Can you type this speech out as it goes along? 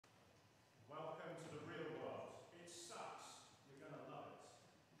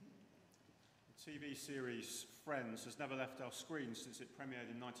TV series Friends has never left our screens since it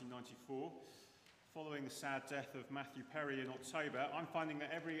premiered in 1994. Following the sad death of Matthew Perry in October, I'm finding that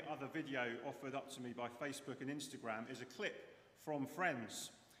every other video offered up to me by Facebook and Instagram is a clip from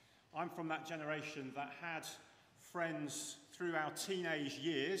Friends. I'm from that generation that had Friends through our teenage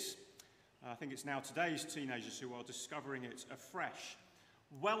years. I think it's now today's teenagers who are discovering it afresh.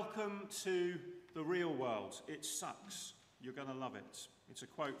 Welcome to the real world. It sucks. You're going to love it. It's a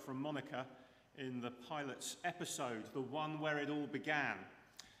quote from Monica in the pilot's episode, the one where it all began.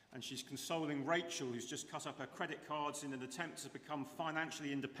 And she's consoling Rachel, who's just cut up her credit cards in an attempt to become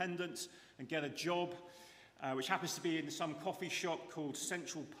financially independent and get a job, which happens to be in some coffee shop called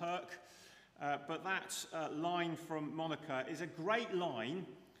Central Perk. But that line from Monica is a great line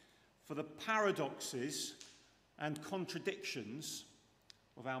for the paradoxes and contradictions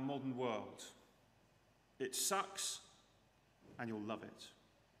of our modern world. It sucks, and you'll love it.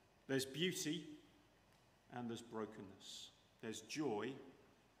 There's beauty, and there's brokenness. There's joy,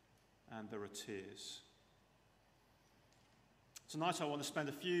 and there are tears. Tonight I want to spend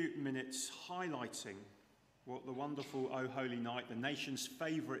a few minutes highlighting what the wonderful O Holy Night, the nation's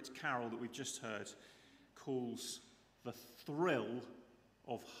favourite carol that we've just heard, calls the thrill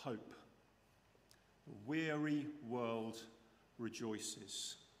of hope. The weary world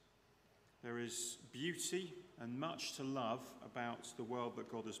rejoices. There is beauty and much to love about the world that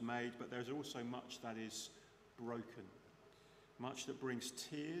God has made, but there's also much that is broken, much that brings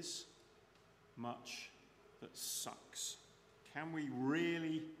tears, much that sucks. Can we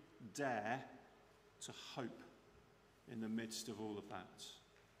really dare to hope in the midst of all of that?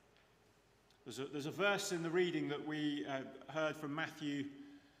 There's a verse in the reading that we heard from Matthew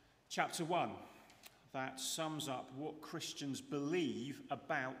chapter 1 that sums up what Christians believe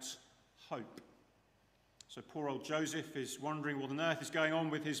about hope. So poor old Joseph is wondering what on earth is going on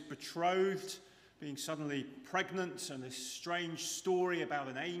with his betrothed being suddenly pregnant, and this strange story about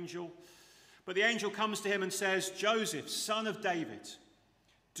an angel. But the angel comes to him and says, "Joseph, son of David,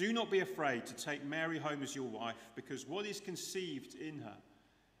 do not be afraid to take Mary home as your wife, because what is conceived in her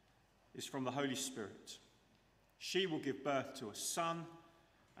is from the Holy Spirit. She will give birth to a son,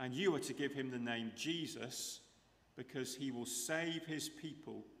 and you are to give him the name Jesus, because he will save his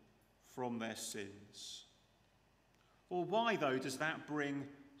people from their sins." Well, why, though, does that bring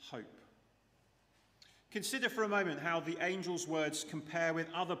hope? Consider for a moment how the angel's words compare with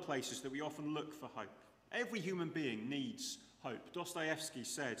other places that we often look for hope. Every human being needs hope. Dostoevsky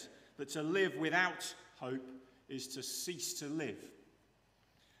said that to live without hope is to cease to live.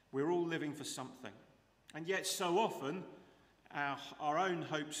 We're all living for something. And yet so often our own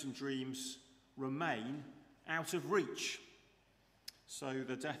hopes and dreams remain out of reach. So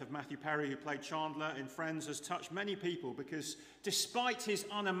the death of Matthew Perry, who played Chandler in Friends, has touched many people because despite his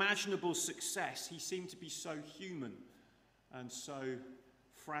unimaginable success, he seemed to be so human and so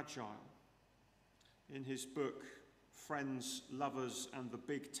fragile. In his book, Friends, Lovers, and the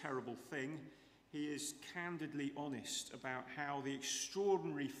Big Terrible Thing, he is candidly honest about how the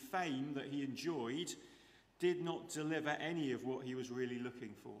extraordinary fame that he enjoyed did not deliver any of what he was really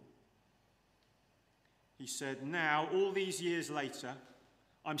looking for. He said, "Now, all these years later,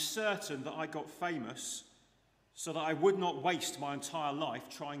 I'm certain that I got famous so that I would not waste my entire life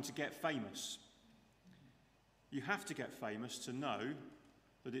trying to get famous." You have to get famous to know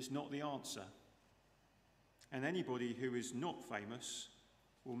that it's not the answer. And anybody who is not famous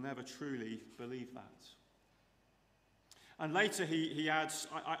will never truly believe that. And later he adds,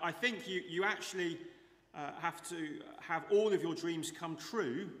 I think you actually have to have all of your dreams come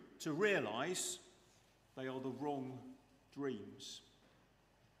true to realise they are the wrong dreams.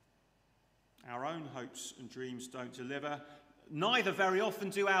 Our own hopes and dreams don't deliver. Neither very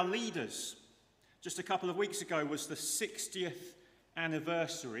often do our leaders. Just a couple of weeks ago was the 60th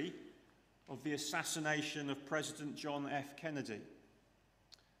anniversary of the assassination of President John F. Kennedy.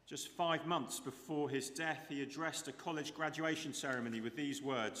 Just 5 months before his death, he addressed a college graduation ceremony with these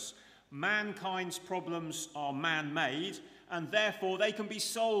words: "Mankind's problems are man-made, and therefore they can be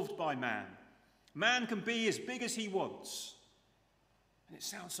solved by man. Man can be as big as he wants." And it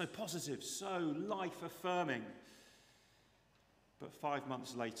sounds so positive, so life-affirming. But 5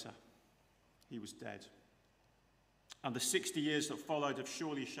 months later, he was dead. And the 60 years that followed have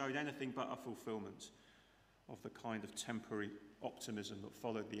surely showed anything but a fulfilment of the kind of temporary optimism that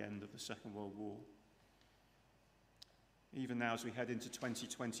followed the end of the Second World War. Even now, as we head into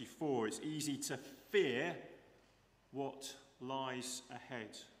 2024, it's easy to fear what lies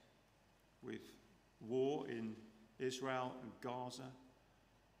ahead with war in Israel and Gaza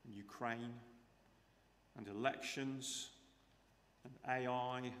and Ukraine, and elections, and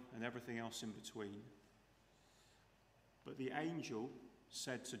AI and everything else in between. But the angel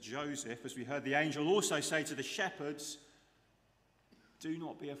said to Joseph, as we heard the angel also say to the shepherds, do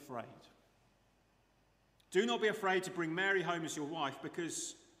not be afraid. Do not be afraid to bring Mary home as your wife,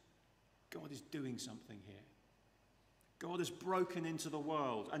 because God is doing something here. God has broken into the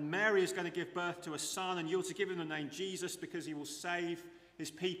world, and Mary is going to give birth to a son, and you're to give him the name Jesus because he will save his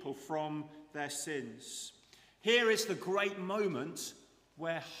people from their sins. Here is the great moment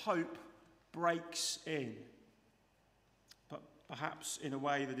where hope breaks in, but perhaps in a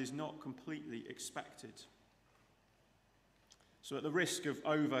way that is not completely expected. So at the risk of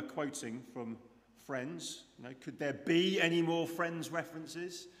over-quoting from Friends, could there be any more Friends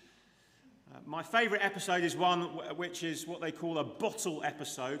references? My favourite episode is one which is what they call a bottle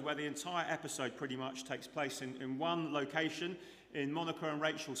episode, where the entire episode pretty much takes place in one location, in Monica and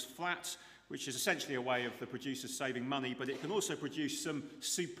Rachel's flat, which is essentially a way of the producers saving money, but it can also produce some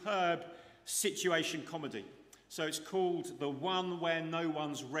superb situation comedy. So it's called The One Where No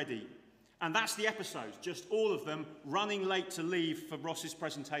One's Ready. And that's the episode, just all of them running late to leave for Ross's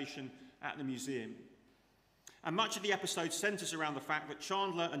presentation at the museum. And much of the episode centres around the fact that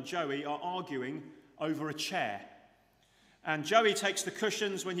Chandler and Joey are arguing over a chair. And Joey takes the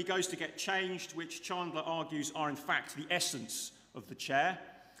cushions when he goes to get changed, which Chandler argues are in fact the essence of the chair.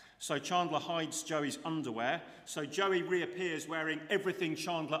 So Chandler hides Joey's underwear. So Joey reappears wearing everything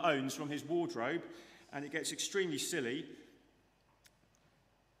Chandler owns from his wardrobe, and it gets extremely silly.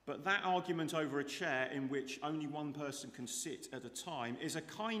 But that argument over a chair in which only one person can sit at a time is a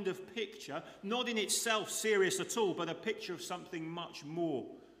kind of picture, not in itself serious at all, but a picture of something much more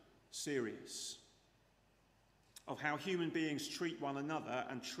serious, of how human beings treat one another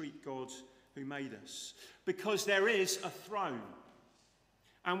and treat God who made us. Because there is a throne,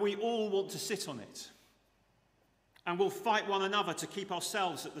 and we all want to sit on it, and we'll fight one another to keep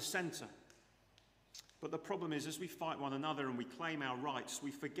ourselves at the centre. But the problem is, as we fight one another and we claim our rights, we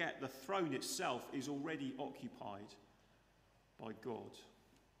forget the throne itself is already occupied by God.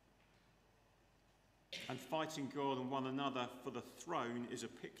 And fighting God and one another for the throne is a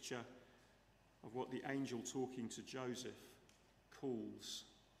picture of what the angel talking to Joseph calls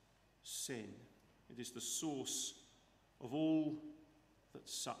sin. It is the source of all that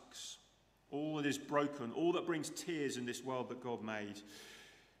sucks, all that is broken, all that brings tears in this world that God made.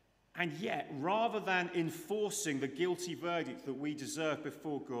 And yet, rather than enforcing the guilty verdict that we deserve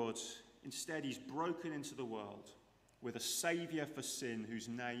before God, instead he's broken into the world with a saviour for sin whose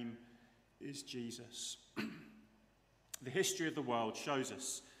name is Jesus. The history of the world shows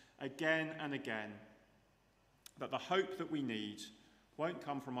us again and again that the hope that we need won't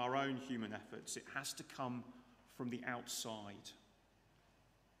come from our own human efforts. It has to come from the outside.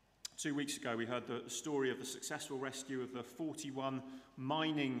 2 weeks ago, we heard the story of the successful rescue of the 41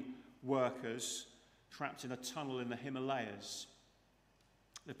 mining workers trapped in a tunnel in the Himalayas.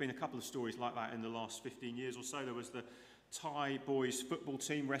 There have been a couple of stories like that in the last 15 years or so. There was the Thai boys football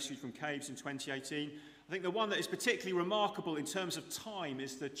team rescued from caves in 2018. I think the one that is particularly remarkable in terms of time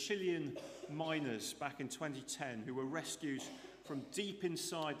is the Chilean miners back in 2010 who were rescued from deep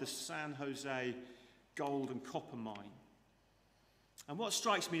inside the San Jose gold and copper mine. And what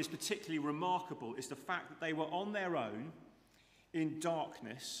strikes me as particularly remarkable is the fact that they were on their own, in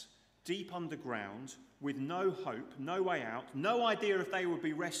darkness, deep underground, with no hope, no way out, no idea if they would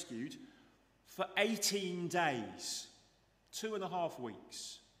be rescued, for 18 days, 2.5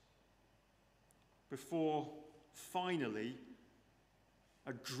 weeks, before finally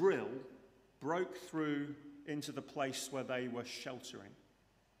a drill broke through into the place where they were sheltering.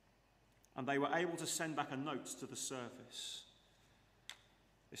 And they were able to send back a note to the surface.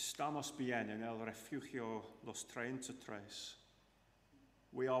 Estamos bien en el refugio los 33.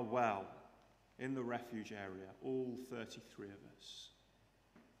 We are well in the refuge area, all 33 of us.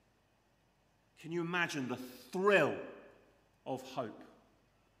 Can you imagine the thrill of hope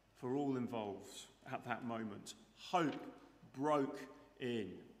for all involved at that moment? Hope broke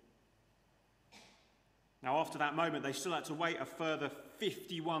in. Now, after that moment, they still had to wait a further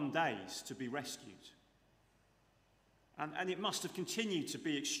 51 days to be rescued. And it must have continued to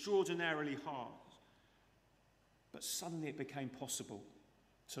be extraordinarily hard. But suddenly it became possible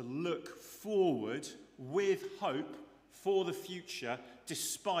to look forward with hope for the future,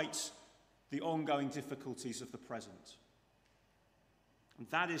 despite the ongoing difficulties of the present. And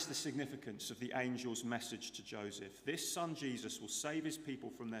that is the significance of the angel's message to Joseph. This son Jesus will save his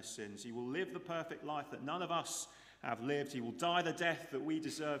people from their sins. He will live the perfect life that none of us have lived. He will die the death that we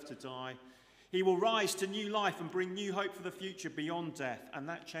deserve to die. He will rise to new life and bring new hope for the future beyond death, and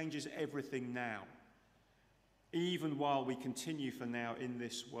that changes everything now. even while we continue for now in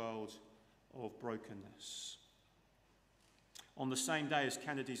this world of brokenness. On the same day as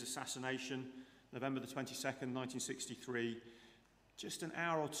Kennedy's assassination, November the 22nd, 1963, just an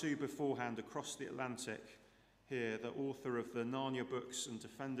hour or two beforehand, across the Atlantic here, the author of the Narnia books and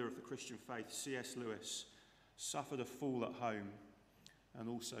defender of the Christian faith, C.S. Lewis, suffered a fall at home and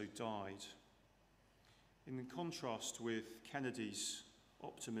also died. In contrast with Kennedy's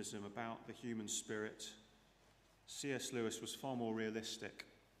optimism about the human spirit, C.S. Lewis was far more realistic.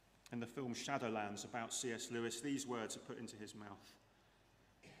 In the film Shadowlands about C.S. Lewis, these words are put into his mouth: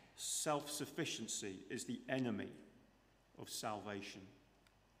 "Self-sufficiency is the enemy of salvation.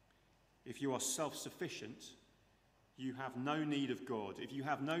 If you are self-sufficient, you have no need of God. If you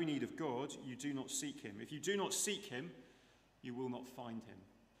have no need of God, you do not seek him. If you do not seek him, you will not find him."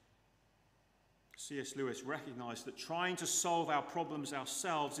 C.S. Lewis recognized that trying to solve our problems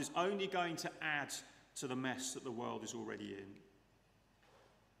ourselves is only going to add to the mess that the world is already in.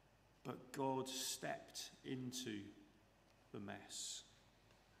 But God stepped into the mess.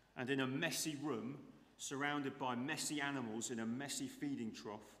 And in a messy room, surrounded by messy animals in a messy feeding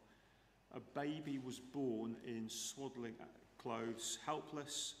trough, a baby was born in swaddling clothes,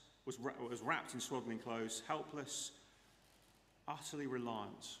 helpless, was wrapped in swaddling clothes, helpless, utterly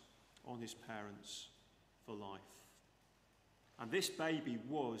reliant on his parents for life. And this baby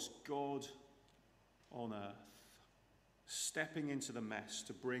was God on earth, stepping into the mess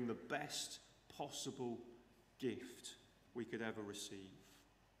to bring the best possible gift we could ever receive.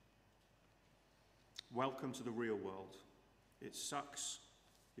 Welcome to the real world. It sucks.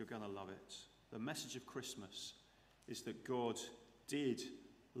 You're going to love it. The message of Christmas is that God did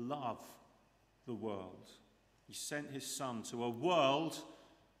love the world. He sent his son to a world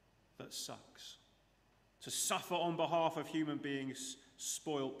that sucks, to suffer on behalf of human beings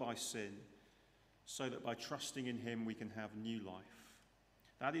spoilt by sin, so that by trusting in him we can have new life.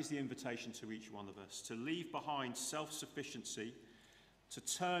 That is the invitation to each one of us, to leave behind self-sufficiency, to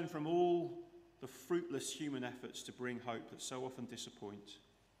turn from all the fruitless human efforts to bring hope that so often disappoint,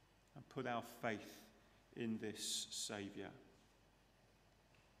 and put our faith in this Saviour.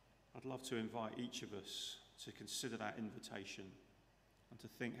 I'd love to invite each of us to consider that invitation and to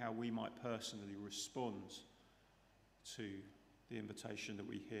think how we might personally respond to the invitation that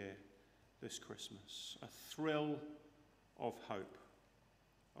we hear this Christmas. A thrill of hope.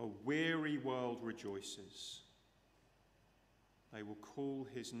 A weary world rejoices. They will call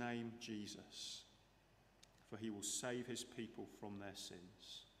his name Jesus, for he will save his people from their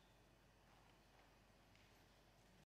sins.